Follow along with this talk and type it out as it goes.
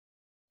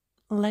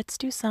Let's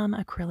do some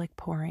acrylic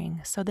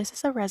pouring. So this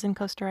is a resin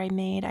coaster I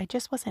made. I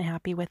just wasn't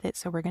happy with it,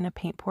 so we're going to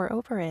paint pour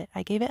over it.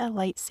 I gave it a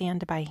light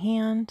sand by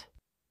hand.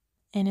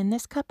 And in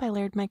this cup, I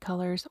layered my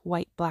colors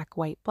white, black,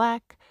 white,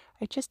 black.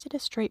 I just did a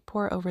straight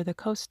pour over the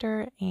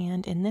coaster.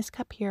 And in this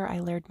cup here,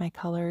 I layered my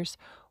colors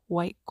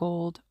white,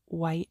 gold,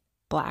 white,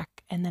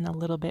 black, and then a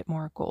little bit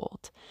more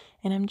gold.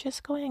 And I'm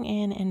just going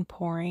in and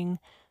pouring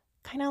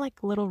kind of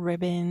like little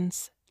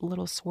ribbons,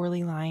 little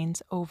swirly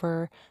lines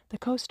over the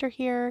coaster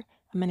here.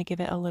 I'm going to give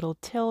it a little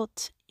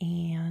tilt,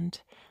 and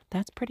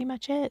that's pretty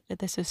much it.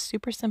 This is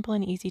super simple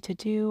and easy to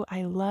do.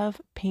 I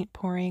love paint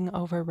pouring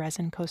over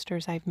resin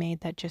coasters I've made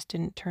that just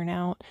didn't turn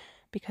out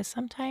because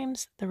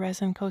sometimes the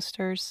resin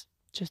coasters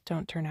just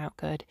don't turn out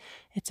good.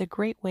 It's a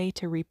great way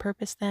to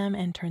repurpose them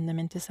and turn them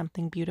into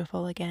something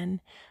beautiful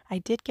again. I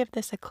did give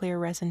this a clear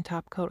resin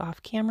top coat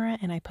off camera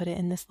and I put it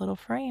in this little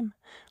frame.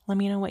 Let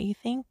me know what you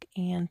think,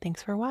 and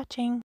thanks for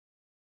watching.